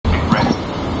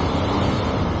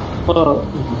اه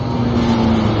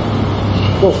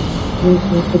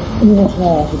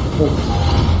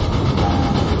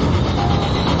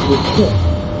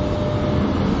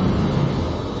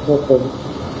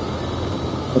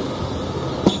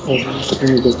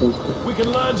We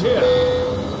can land here.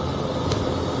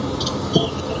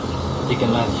 We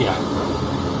can land here.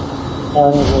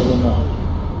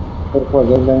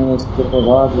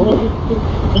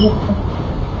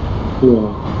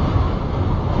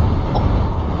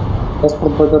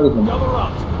 Gather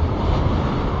up.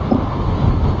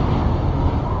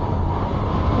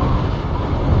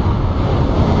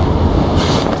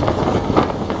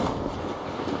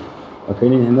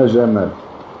 كاينين هنا جمال.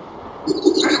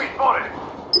 Enemy spotted.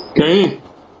 كاين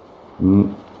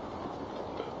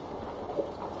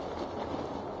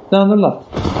لا لا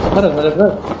خرج على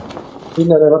الباب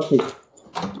إلا ربطي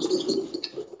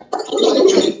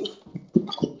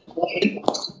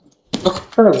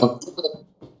خرج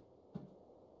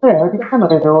هذه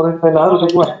الحمرة توري في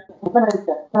العرض واحد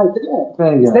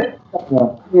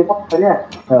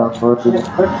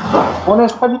وانا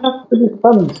شحال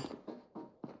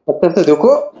حتى دوكو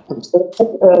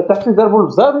تحت ضربوا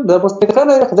البزار ضربوا السكان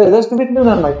ياخذ هذا شنو بيت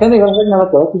لنا كان يرجعنا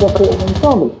هذا كذا فريق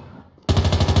كامل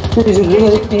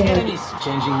Enemies.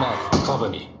 Changing mag. Cover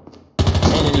me.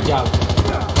 Enemy down.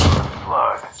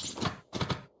 Blood.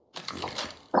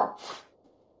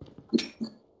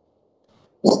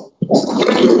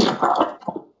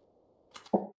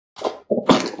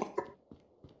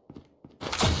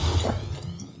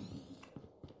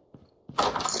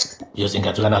 Using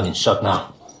adrenaline shot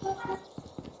now.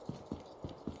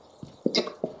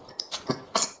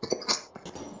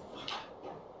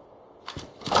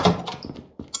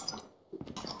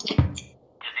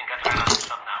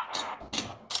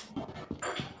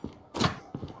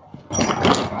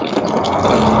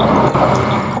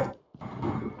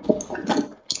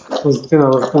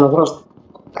 انا براسي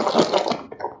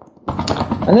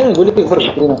انا نقول لك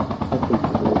الفرق بيننا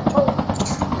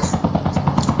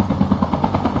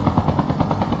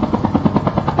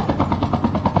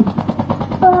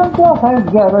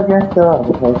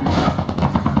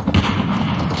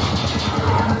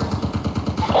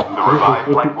The revived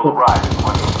flight will arrive in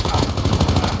 1 minute.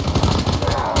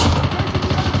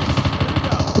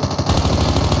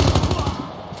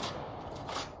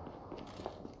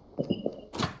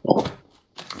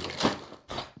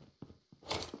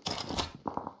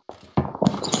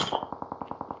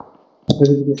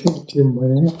 هذا بحب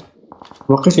الكلمة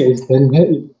وقت عزها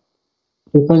نهائي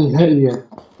وكان نهائيا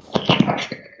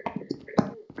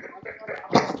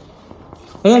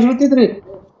انا جبت تدري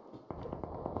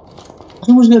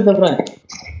شو مشكلة الدبران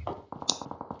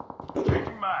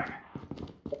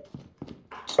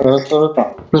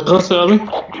نقرص علي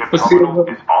Chip terminal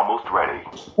is almost ready.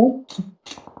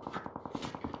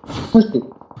 مشكلة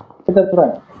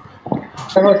الدبران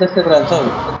شباب الدبران صار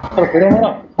صار كده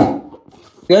مرة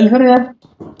قال فريا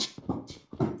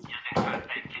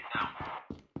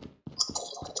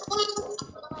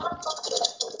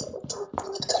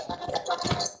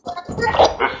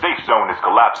The safe zone is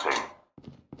collapsing.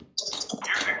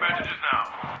 Using bandages now.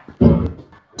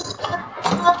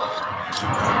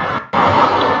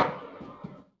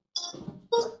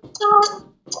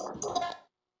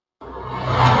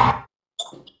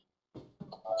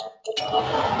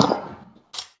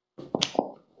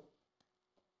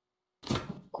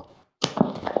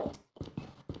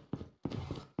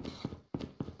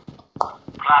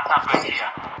 Blast up right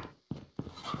here.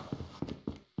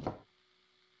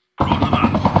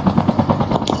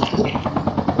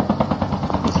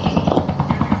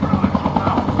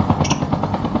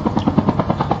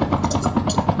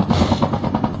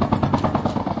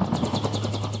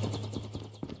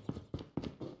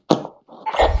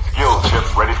 Skill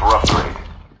chip ready for upgrade.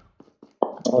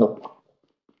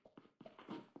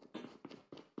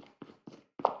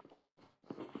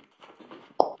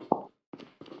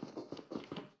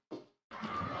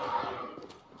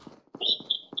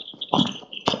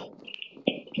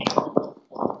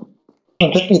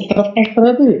 Engaging 7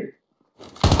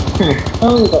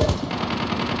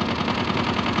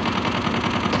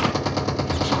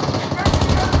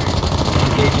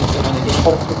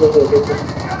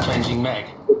 Changing mag.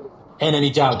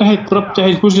 Enemy down. تحت ضرب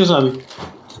تحت كل شيء صعب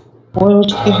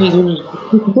وش كيف يقول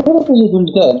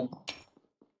كان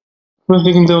ما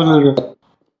فيك انت ولا لا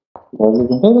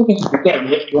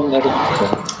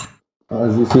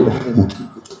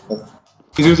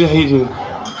يقول تحيد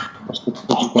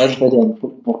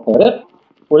مختلف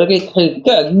ولا كيتحيد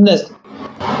كاع الناس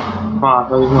ما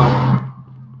طيب ما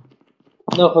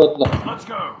ناخذ لا Let's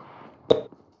go.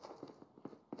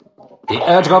 The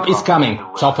airdrop is coming.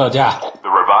 Chopper down. The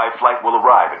revived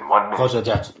minute. Roger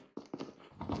that.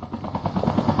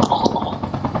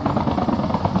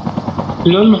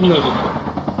 لا المحل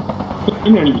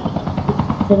فين يعني؟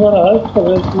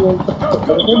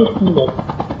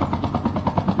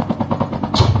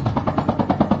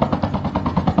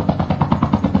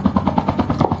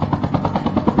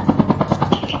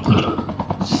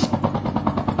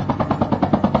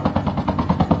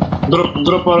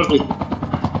 ضرب ورقي.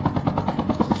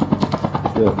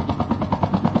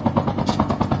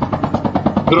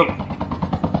 ضرب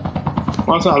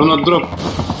ما صاحبنا الضرب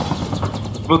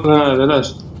بطل هذا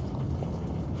لاش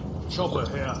Chopper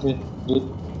here.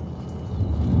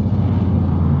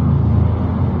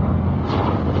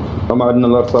 ما عندنا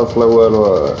لا رصاص لا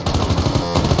والو.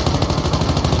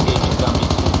 Engaging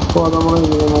zombies. هذا ما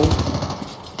يجي.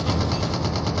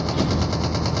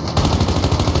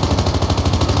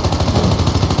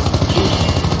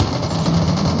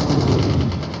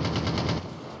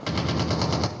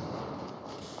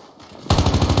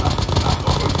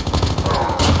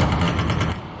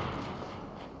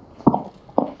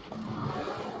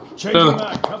 Changing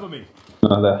mag, cover me.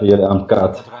 لا هي الان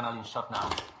كات. Adrenaline shot now.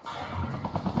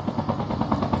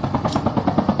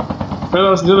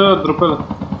 خلاص جرى اضرب هذا.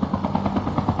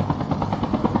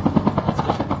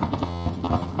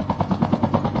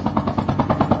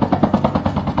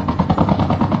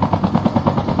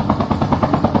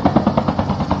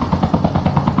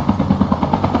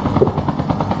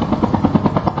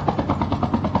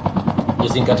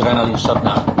 Using adrenaline shot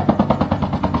now.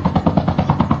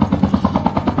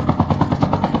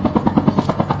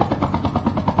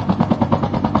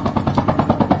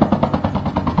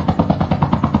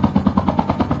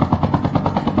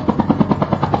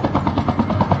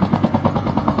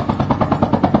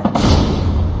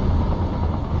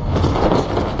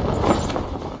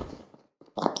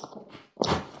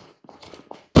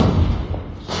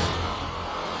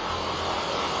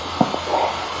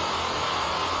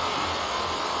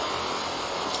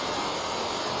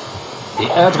 The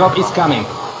airdrop is coming.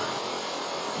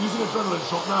 Using adrenaline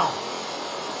shot now.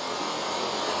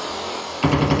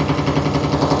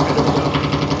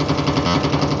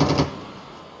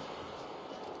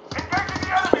 Engaging the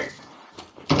enemy.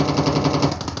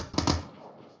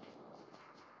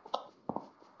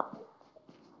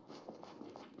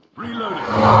 Reloading.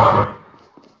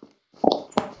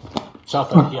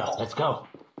 Chopper here. Let's go.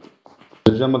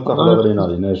 الجمل تاخذ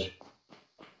ادرينالين ايش؟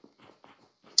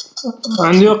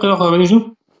 عندي وقي اخر بني شو؟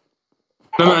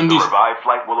 لا ما The عنديش. revived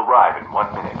flight will arrive in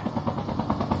 1 minute.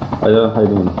 ايوه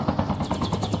هيدون.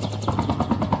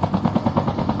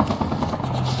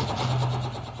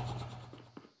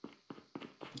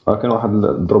 كان واحد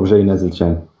الدروب جاي نازل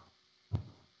ثاني.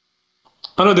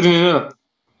 انا ادري هنا.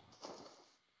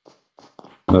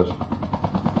 ماشي.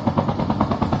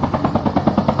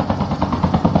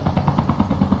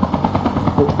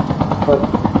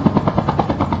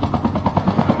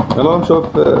 يلا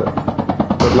نشوف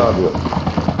الابيض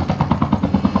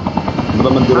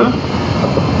قبل ما نديرو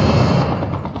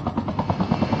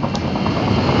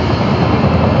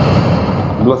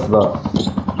الوسطى.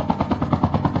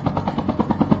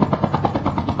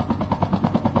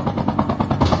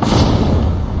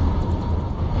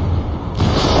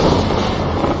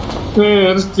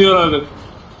 ايه الاختيار هذا.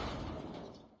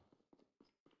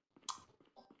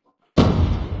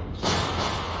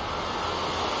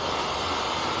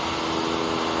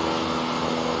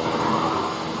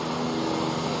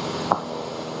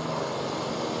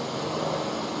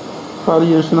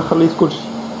 حاليا شنو خليت كلشي.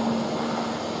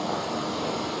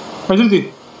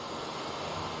 اجلتي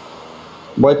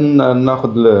بغيت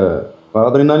ناخذ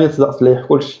الادرينالين تزق سلاح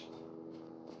كلشي.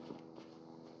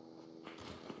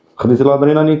 خديت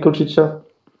الادرينالين كلشي تشاف.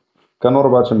 كانوا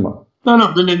 4 تما. لا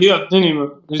ناخذ اللي عندي عطيني ما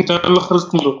انت اللي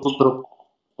خرجتني له بالضرب.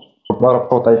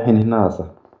 بقاو طايحين هنا صح.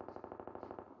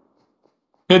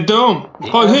 يدهم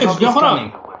The قول هيش airdrop يا is اخرى.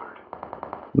 coming.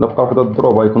 نبقاو حدا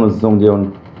الدروب غيكونوا الزوم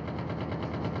ديالنا.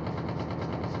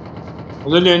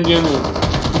 هذا اللي عندي انا.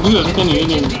 قول عطيني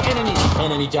اللي عندي. The enemy.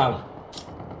 Enemy down.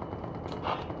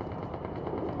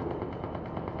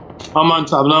 امان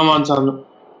صاحبنا امان صاحبنا.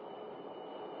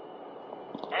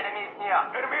 Enemy is near.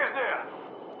 Enemy is near.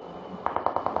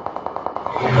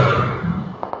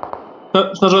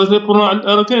 شرجت لي بورنا عند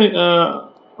اركي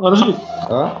رجل.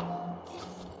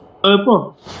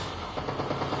 طيب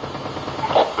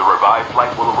The revived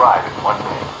flight will arrive in 1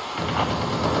 minute.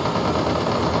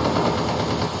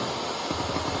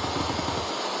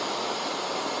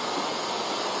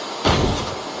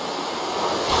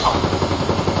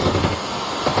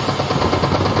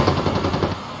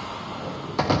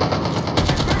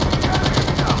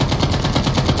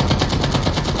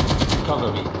 Cover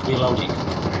me. Reloading.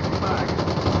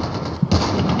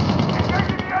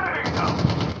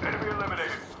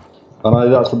 انا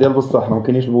اذا اقصد ديال بصح ما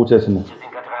كاينينش البوتات هنا. Using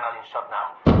adrenaline shot now.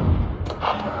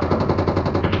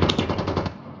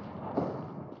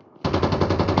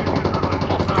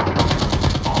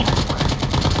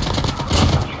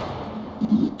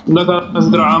 لا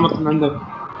ازرع عامر من عندك.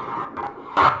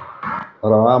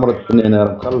 راه عامر التنين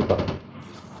راه مخلطه.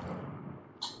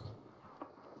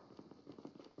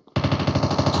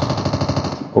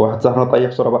 واحد صاحبنا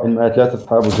طيح صورة باقيين معاه 3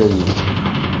 صحابو جايين.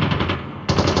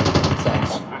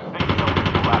 Thanks.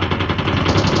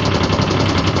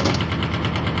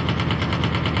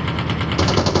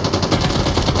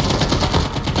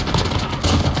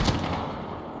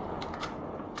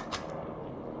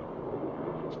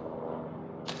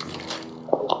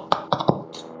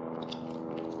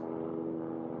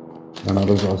 انا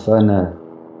رجع سنة.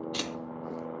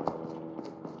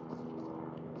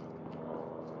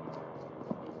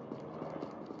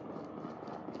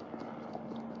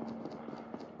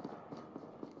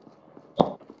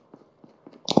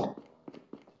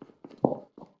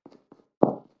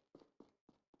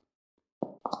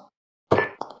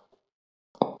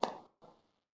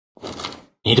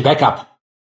 Need backup.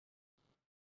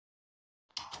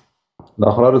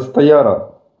 الاخر رأس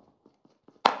الطيارة.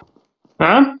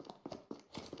 نعم.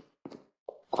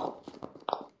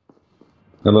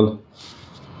 يلا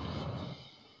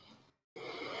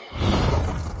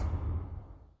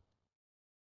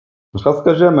واش خاصك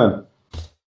جمال؟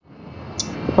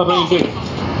 طبعا جاي.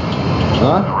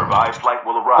 ها؟ The revived flight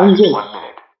will arrive in 1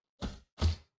 minute.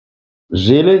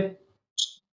 جيلي؟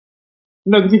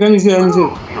 لا قلت لك انا جاي انا جاي.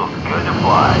 Feels good to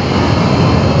fly.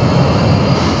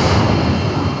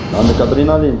 عندك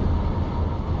ادرينالين؟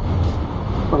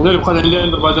 غير بقى اللي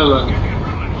عند 4 دابا.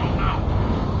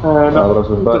 لا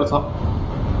عبرت الباك. درتها.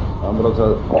 عمرك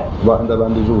دابا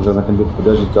عندي جوج انا كندير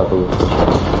حداجي تاع طول.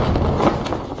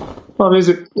 صافي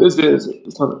زيد زيد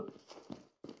صافي.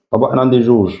 طبعا انا عندي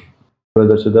جوج.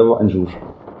 درت دابا عندي جوج.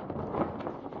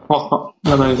 واخا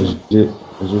لا ما يجي.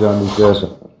 جي عندي 3.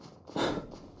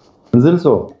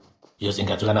 نزلتو. Using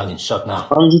adrenaline shot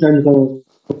now. انا جيت عندي ثاني.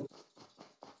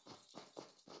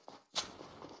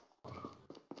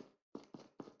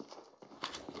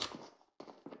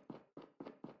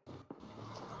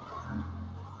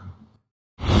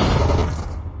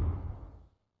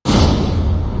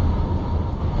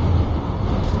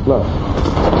 اطلع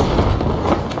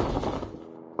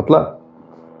اطلع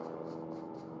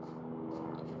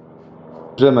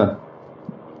جمال.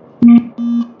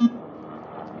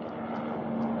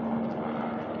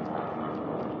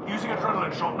 Using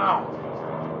adrenaline shot now.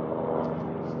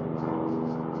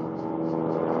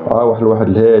 واحد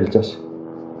الهيل تحت.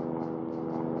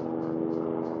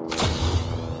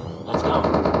 Let's go.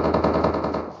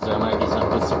 There might be some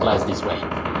good supplies this way.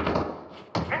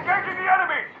 Engaging the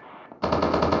enemies!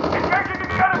 Engaging the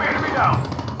enemy! Enemy down!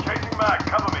 Chasing mag,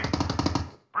 cover me.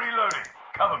 Reloading,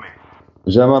 cover me.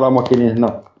 جمال راه ما كاينين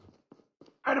هنا.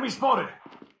 Enemy spotted!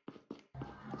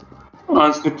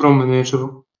 غنسكريبتهم من هنا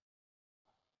شوفوا.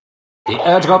 The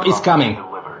airdrop is coming.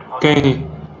 Delivered. كاينين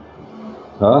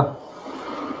ها؟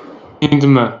 كاين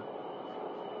تما.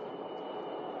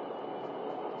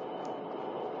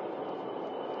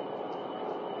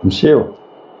 نمشيو.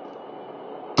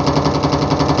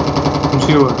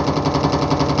 نمشيو.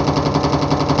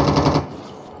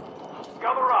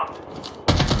 Gather up!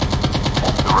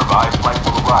 The revived flight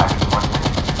will arrive in 1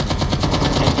 minute.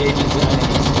 Engaging the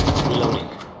enemies. Reloading.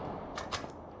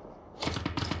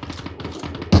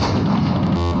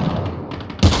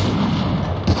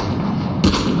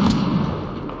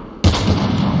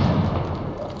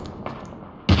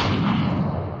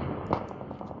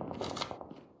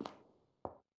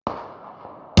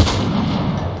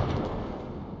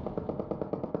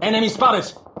 Enemy spotted.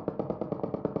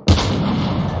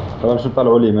 يلا نمشيو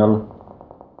نطلعو ليهم يلا.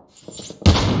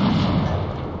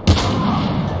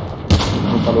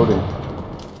 نطلعو ليهم.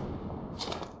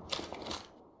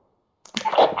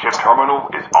 Chip terminal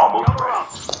is almost ready.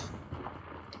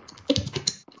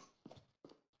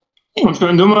 نمشيو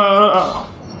عندهم.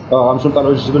 غنمشيو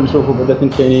نطلعو الجبل نشوفو بعدا فين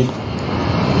كاينين.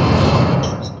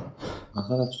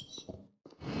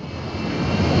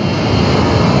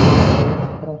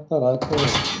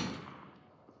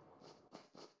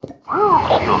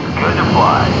 Feels good to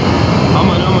fly.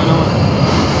 امان امان امان.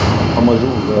 هما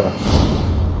جوج.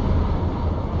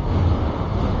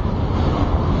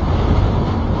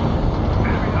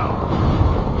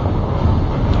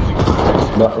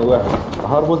 لا واحد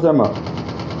هربوا زعما.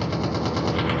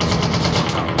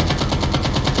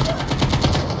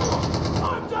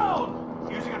 I'm down!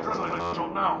 Using adrenaline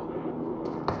shot now.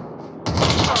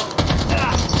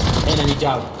 Enemy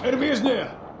down. Enemy is near.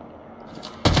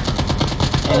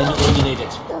 Enemy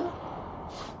eliminated.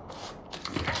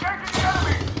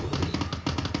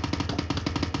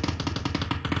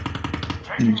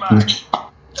 Changing mag.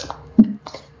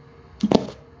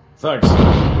 Thanks.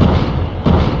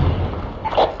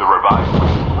 The revival.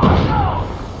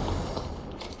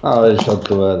 ايش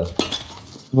حطوا هذا؟ Use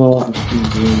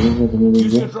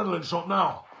the adrenaline shot now.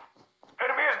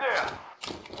 Enemy is near.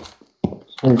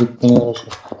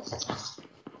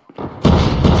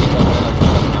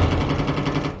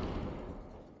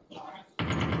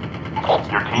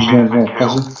 Your teammate has been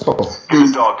killed.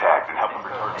 Use dog tags and help them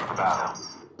return to the battle.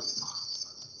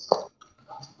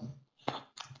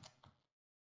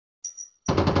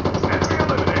 Enemy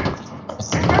eliminated.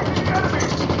 Engaging the enemy.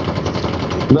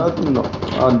 لا منه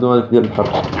عنده واقف ديال الحرب.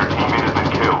 Your teammate has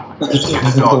been killed.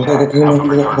 Use the dog tags and help them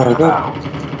return to the battle.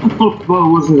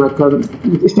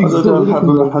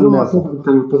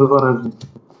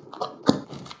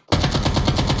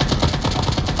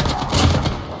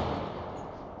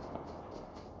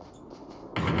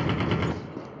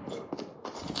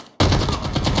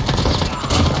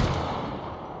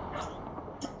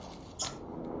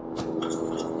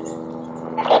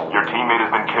 Your teammate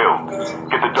has been killed.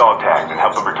 Get the dog tags and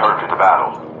help them return to the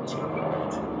battle.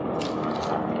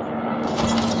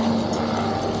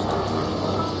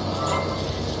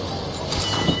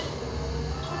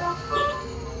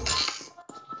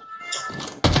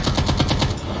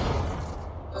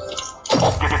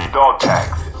 Get the dog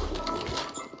tags.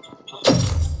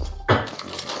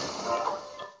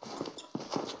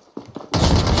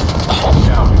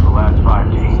 Down to the last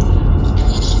 5 teams.